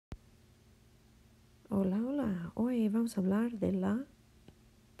vamos a hablar de la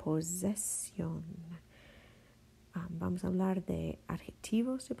posesión. Vamos a hablar de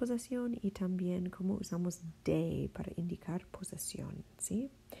adjetivos de posesión y también cómo usamos de para indicar posesión, ¿sí?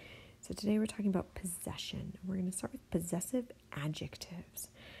 So today we're talking about possession. We're going to start with possessive adjectives.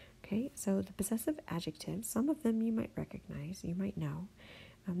 Okay, so the possessive adjectives, some of them you might recognize, you might know.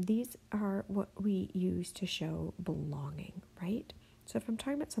 These are what we use to show belonging, right? So if I'm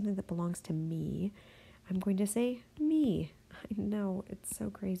talking about something that belongs to me, I'm going to say me. I know, it's so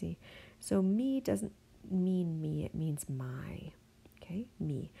crazy. So me doesn't mean me, it means my. Okay,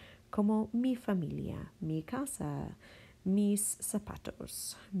 me. Como mi familia, mi casa, mis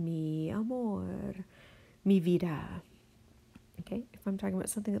zapatos, mi amor, mi vida. Okay, if I'm talking about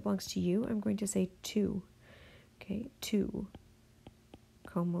something that belongs to you, I'm going to say tu. Okay, tu.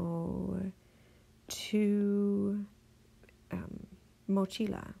 Como tu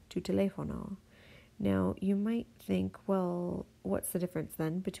mochila, tu teléfono. Now, you might think, well, what's the difference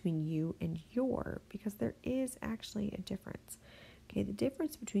then between you and your? Because there is actually a difference. Okay, the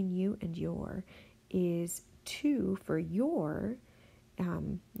difference between you and your is tu for your,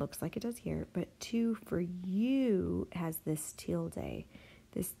 looks like it does here, but tu for you has this tilde.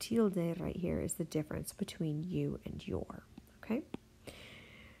 This tilde right here is the difference between you and your, okay?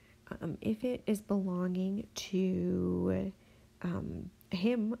 If it is belonging to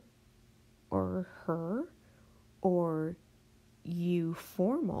him or her, or you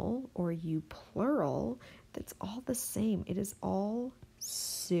formal, or you plural, that's all the same. It is all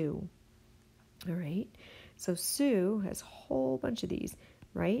su. All right? So su has a whole bunch of these,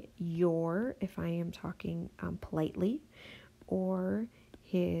 right? Your, if I am talking politely, or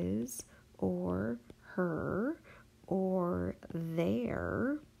his, or her, or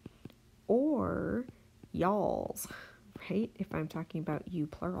their, or y'all's, right? If I'm talking about you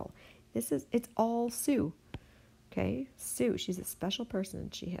plural. It's all Sue, okay? Sue, she's a special person.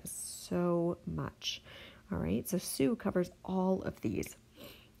 She has so much, all right? So Sue covers all of these.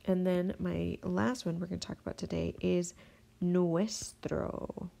 And then my last one we're going to talk about today is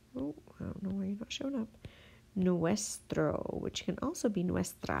nuestro. Oh, I don't know why you're not showing up. Nuestro, which can also be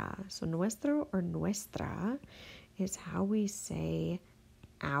nuestra. So nuestro or nuestra is how we say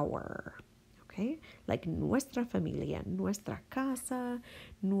our. Okay, like nuestra familia, nuestra casa,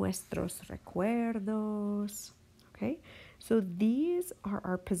 nuestros recuerdos. Okay, so these are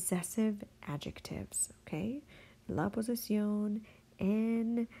our possessive adjectives. Okay, la posesión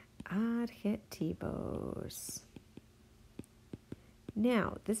en adjetivos.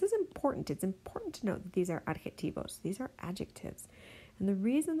 Now, this is important. It's important to note that these are adjetivos. These are adjectives. And the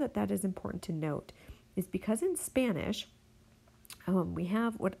reason that is important to note is because in Spanish, we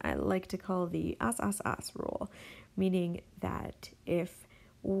have what I like to call the as rule, meaning that if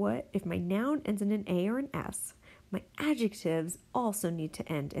my noun ends in an A or an S, my adjectives also need to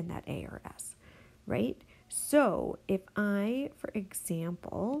end in that A or S, right? So if I, for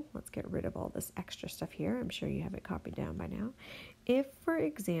example, let's get rid of all this extra stuff here. I'm sure you have it copied down by now. If, for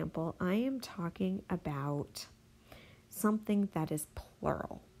example, I am talking about something that is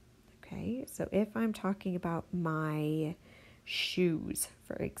plural, okay? So if I'm talking about my shoes,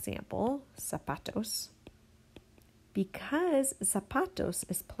 for example, zapatos. Because zapatos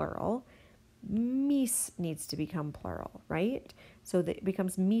is plural, mis needs to become plural, right? So that it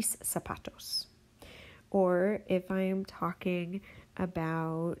becomes mis zapatos. Or if I'm talking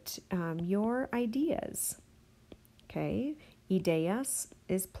about your ideas, okay? Ideas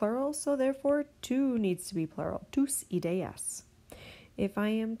is plural, so therefore tu needs to be plural, tus ideas. If I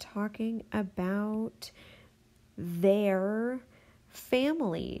am talking about their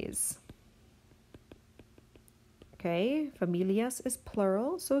families. Okay, familias is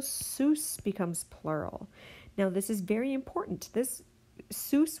plural, so sus becomes plural. Now, this is very important. This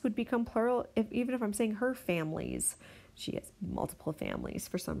sus would become plural even if I'm saying her families. She has multiple families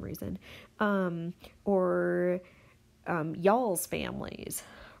for some reason. Or y'all's families.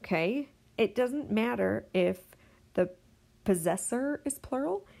 Okay, it doesn't matter if the possessor is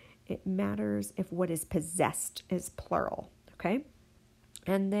plural. It matters if what is possessed is plural, okay?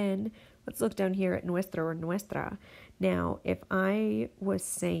 And then let's look down here at nuestro or nuestra. Now, if I was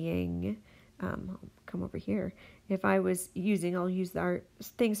saying, come over here. If I was I'll use our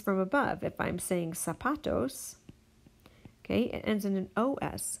things from above. If I'm saying zapatos, okay, it ends in an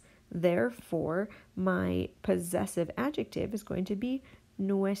OS. Therefore, my possessive adjective is going to be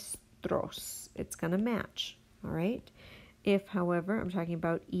nuestros. It's going to match, all right? If, however, I'm talking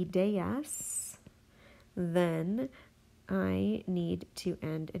about ideas, then I need to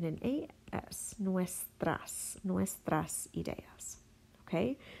end in an AS, nuestras ideas,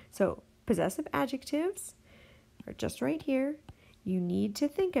 okay? So possessive adjectives or just right here, you need to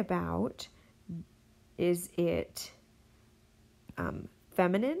think about, is it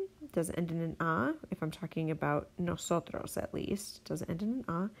feminine? Does it end in an a? If I'm talking about nosotros, at least, does it end in an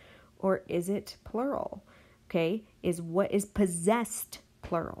a? Or is it plural? Okay, what is possessed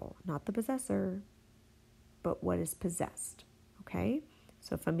plural? Not the possessor, but what is possessed? Okay,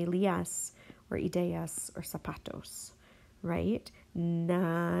 so familias or ideas or zapatos, right?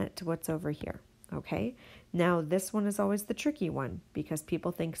 Not what's over here. Okay, now this one is always the tricky one because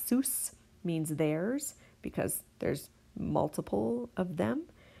people think sus means theirs because there's multiple of them,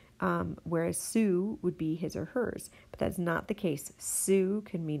 whereas su would be his or hers, but that's not the case. Su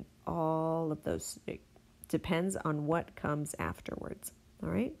can mean all of those. It depends on what comes afterwards. All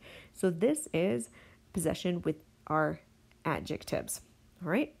right, so this is possession with our adjectives. All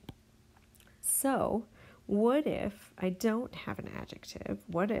right, so what if I don't have an adjective?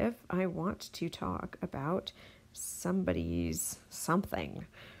 What if I want to talk about somebody's something,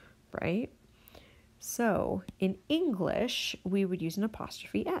 right? So in English, we would use an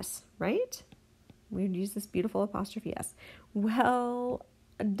apostrophe S, right? We would use this beautiful apostrophe S. Well,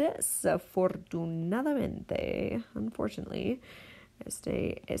 desafortunadamente, unfortunately,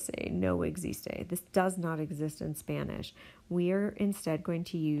 este no existe. This does not exist in Spanish. We are instead going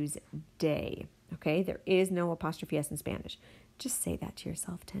to use de, okay? There is no apostrophe S in Spanish. Just say that to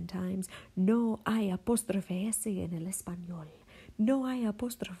yourself 10 times. No hay apóstrofe S en el español. No hay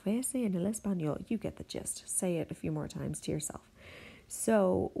apóstrofe S en el español. You get the gist. Say it a few more times to yourself.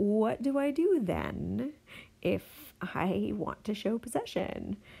 So what do I do then if I want to show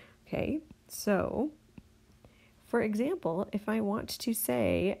possession? Okay, so for example, if I want to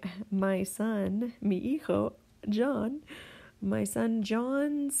say my son, mi hijo, John, my son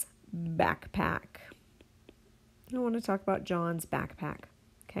John's backpack. I want to talk about John's backpack.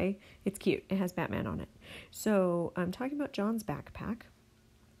 Okay, it's cute. It has Batman on it. So I'm talking about John's backpack.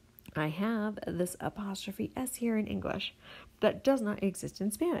 I have this apostrophe S here in English that does not exist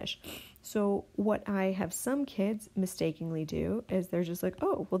in Spanish. So what I have some kids mistakenly do is they're just like,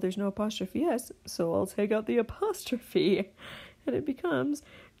 oh, well, there's no apostrophe S, so I'll take out the apostrophe. And it becomes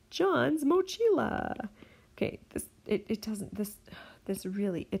John's mochila. Okay, it does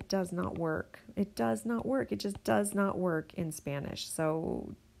not work. It does not work. It just does not work in Spanish.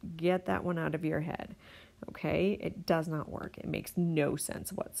 So get that one out of your head. Okay, it does not work. It makes no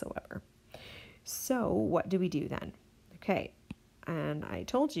sense whatsoever. So what do we do then? Okay, and I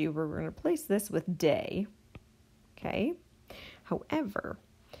told you we're going to replace this with de. Okay, however,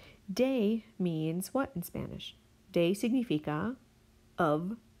 de means what in Spanish? De significa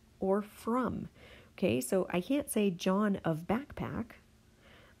of or from. Okay, so I can't say John of backpack.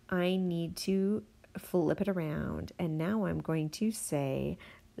 I need to flip it around, and now I'm going to say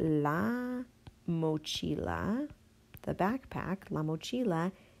la mochila, the backpack, la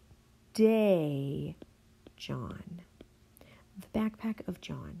mochila de John, the backpack of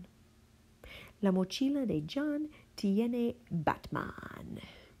John. La mochila de John tiene Batman.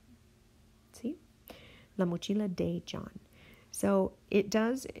 See? La mochila de John. So it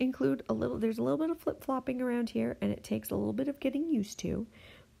does include there's a little bit of flip-flopping around here, and it takes a little bit of getting used to,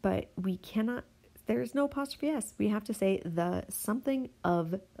 but there's no apostrophe S. We have to say the something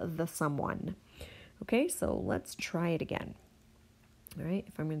of the someone. Okay, so let's try it again. All right,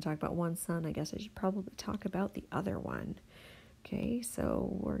 if I'm going to talk about one son, I guess I should probably talk about the other one. Okay, so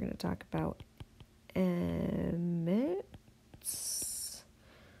we're going to talk about Emmett's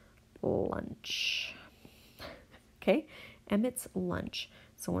lunch. Okay, Emmett's lunch.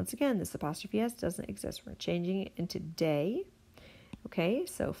 So once again, this apostrophe S doesn't exist. We're changing it into de. Okay,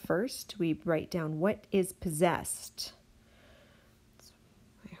 so first we write down what is possessed.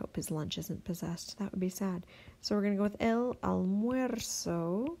 I hope his lunch isn't possessed. That would be sad. So we're going to go with el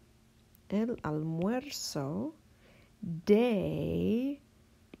almuerzo de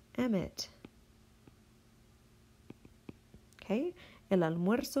Emmett. Okay, el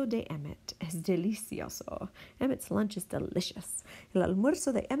almuerzo de Emmett es delicioso. Emmett's lunch is delicious. El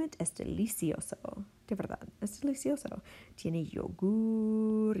almuerzo de Emmett es delicioso. De verdad, es delicioso. Tiene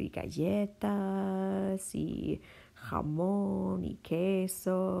yogur y galletas y jamón y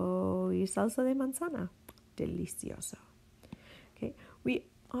queso y salsa de manzana. Delicioso. Okay, we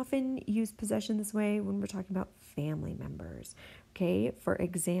often use possession this way when we're talking about family members. Okay, for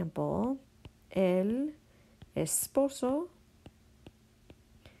example, el esposo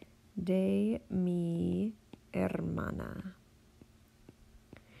de mi hermana.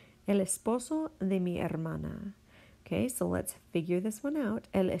 El esposo de mi hermana. Okay, so let's figure this one out.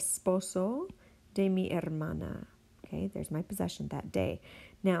 El esposo de mi hermana. Okay, there's my possession that day.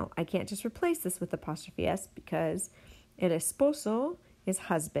 Now, I can't just replace this with apostrophe S because el esposo is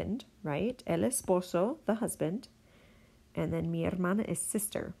husband, right? El esposo, the husband. And then mi hermana is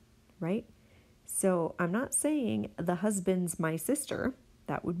sister, right? So I'm not saying the husband's my sister.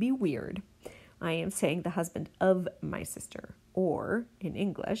 That would be weird. I am saying the husband of my sister. Or in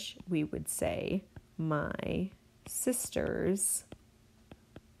English, we would say my sister's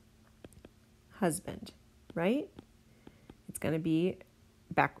husband, right? It's going to be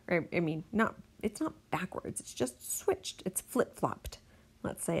it's not backwards. It's just switched. It's flip-flopped.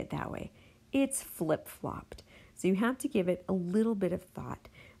 Let's say it that way. It's flip-flopped. So you have to give it a little bit of thought.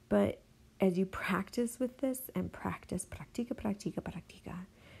 But as you practice with this and practice, practica,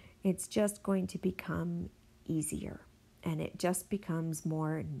 it's just going to become easier. And it just becomes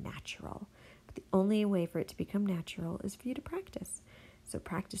more natural. But the only way for it to become natural is for you to practice. So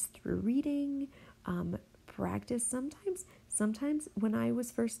practice through reading, practice sometimes when I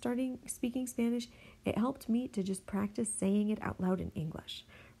was first starting speaking Spanish, it helped me to just practice saying it out loud in English,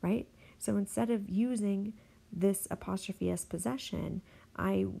 right? So instead of using this apostrophe S possession,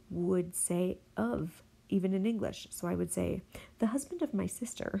 I would say of, even in English. So I would say, the husband of my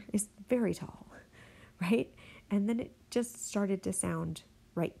sister is very tall, right? And then it just started to sound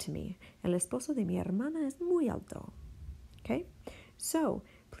right to me. El esposo de mi hermana es muy alto. Okay? So,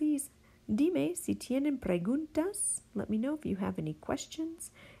 please, dime si tienen preguntas. Let me know if you have any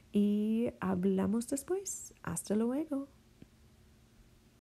questions. Y hablamos después. Hasta luego.